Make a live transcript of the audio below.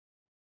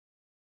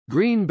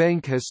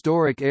Greenbank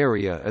Historic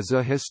Area is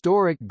a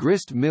historic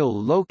grist mill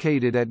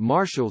located at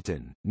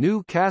Marshallton,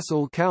 New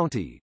Castle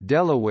County,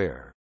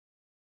 Delaware.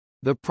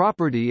 The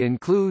property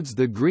includes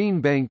the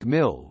Greenbank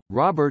Mill,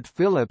 Robert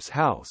Phillips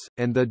House,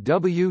 and the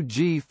W.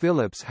 G.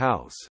 Phillips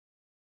House.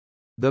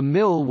 The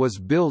mill was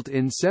built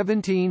in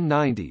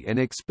 1790 and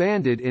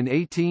expanded in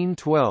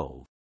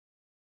 1812.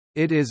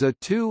 It is a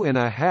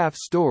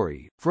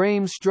 2.5-story,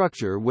 frame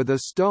structure with a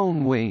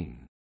stone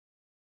wing.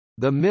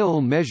 The mill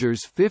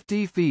measures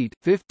 50 feet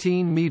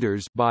 15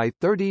 meters by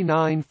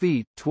 39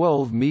 feet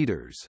 12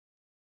 meters.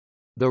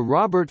 The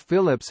Robert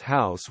Phillips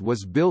House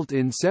was built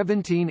in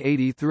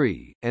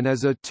 1783, and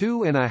is a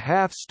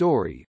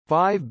 2.5-story,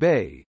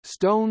 5-bay,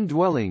 stone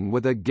dwelling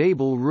with a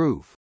gable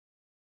roof.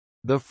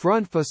 The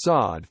front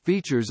facade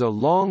features a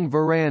long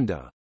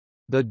veranda.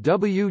 The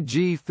W.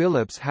 G.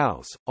 Phillips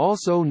House,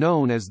 also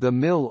known as the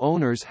mill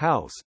owner's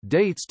house,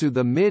 dates to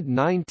the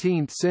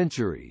mid-19th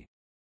century.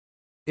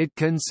 It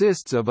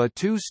consists of a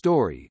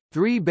 2-story,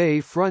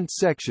 3-bay front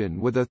section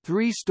with a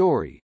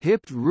 3-story,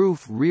 hipped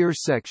roof rear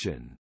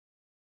section.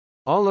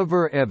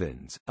 Oliver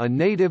Evans, a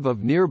native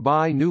of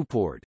nearby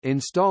Newport,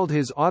 installed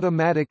his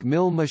automatic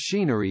mill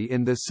machinery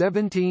in the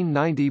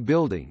 1790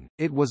 building.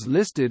 It was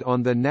listed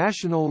on the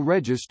National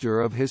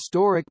Register of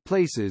Historic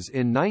Places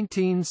in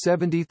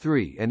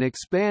 1973 and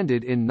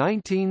expanded in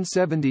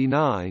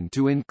 1979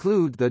 to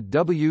include the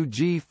W.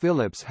 G.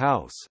 Phillips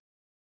House.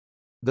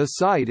 The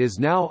site is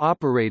now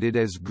operated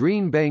as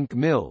Greenbank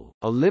Mill,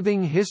 a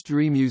living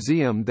history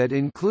museum that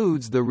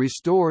includes the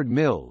restored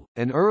mill,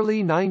 an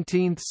early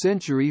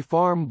 19th-century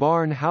farm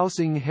barn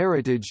housing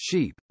heritage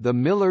sheep, the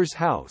miller's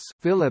house,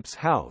 Phillips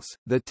House,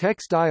 the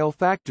textile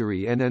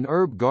factory and an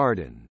herb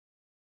garden.